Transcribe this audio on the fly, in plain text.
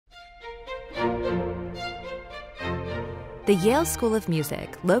The Yale School of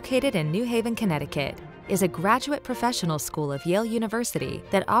Music, located in New Haven, Connecticut, is a graduate professional school of Yale University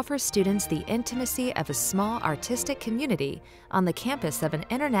that offers students the intimacy of a small artistic community on the campus of an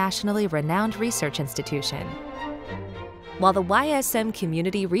internationally renowned research institution. While the YSM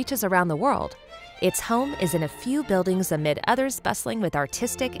community reaches around the world, its home is in a few buildings amid others bustling with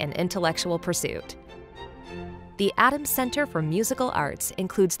artistic and intellectual pursuit. The Adams Center for Musical Arts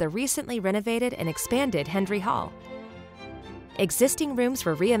includes the recently renovated and expanded Hendry Hall. Existing rooms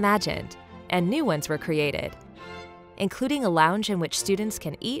were reimagined, and new ones were created, including a lounge in which students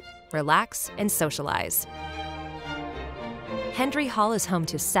can eat, relax, and socialize. Hendry Hall is home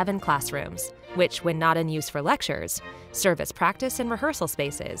to 7 classrooms, which, when not in use for lectures, serve as practice and rehearsal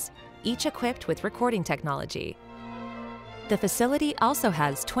spaces, each equipped with recording technology. The facility also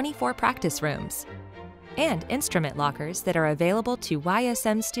has 24 practice rooms and instrument lockers that are available to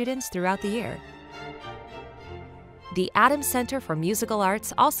YSM students throughout the year. The Adams Center for Musical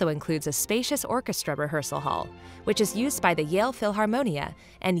Arts also includes a spacious orchestra rehearsal hall, which is used by the Yale Philharmonia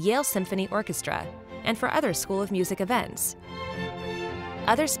and Yale Symphony Orchestra, and for other School of Music events.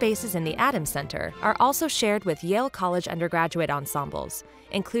 Other spaces in the Adams Center are also shared with Yale College undergraduate ensembles,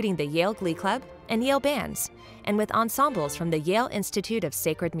 including the Yale Glee Club and Yale Bands, and with ensembles from the Yale Institute of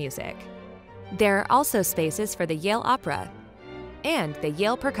Sacred Music. There are also spaces for the Yale Opera and the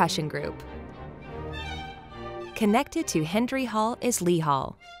Yale Percussion Group. Connected to Hendry Hall is Lee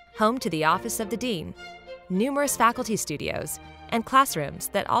Hall, home to the Office of the Dean, numerous faculty studios, and classrooms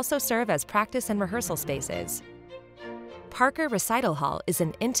that also serve as practice and rehearsal spaces. Parker Recital Hall is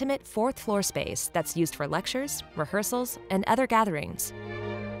an intimate 4th-floor space that's used for lectures, rehearsals, and other gatherings.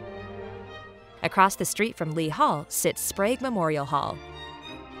 Across the street from Lee Hall sits Sprague Memorial Hall.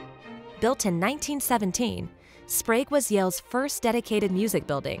 Built in 1917, Sprague was Yale's first dedicated music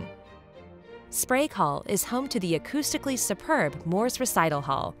building. Sprague Hall is home to the acoustically superb Moore's Recital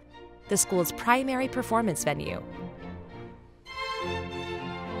Hall, the school's primary performance venue.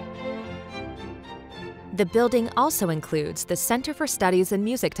 The building also includes the Center for Studies in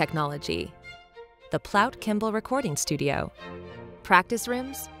Music Technology, the Plout Kimball Recording Studio, practice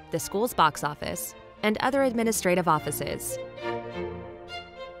rooms, the school's box office, and other administrative offices.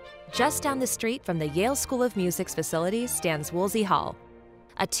 Just down the street from the Yale School of Music's facilities stands Woolsey Hall,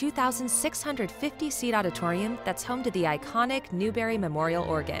 a 2,650-seat auditorium that's home to the iconic Newberry Memorial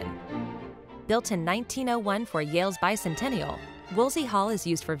Organ. Built in 1901 for Yale's bicentennial, Woolsey Hall is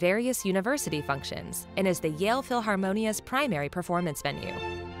used for various university functions and is the Yale Philharmonia's primary performance venue.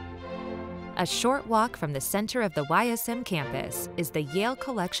 A short walk from the center of the YSM campus is the Yale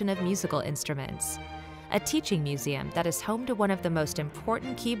Collection of Musical Instruments, a teaching museum that is home to one of the most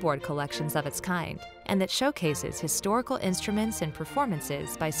important keyboard collections of its kind, and that showcases historical instruments and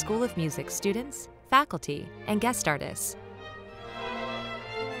performances by School of Music students, faculty, and guest artists.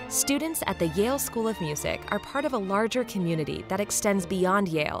 Students at the Yale School of Music are part of a larger community that extends beyond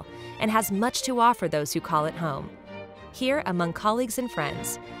Yale and has much to offer those who call it home. Here, among colleagues and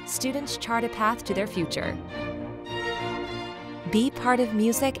friends, students chart a path to their future. Be part of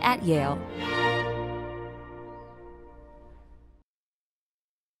music at Yale.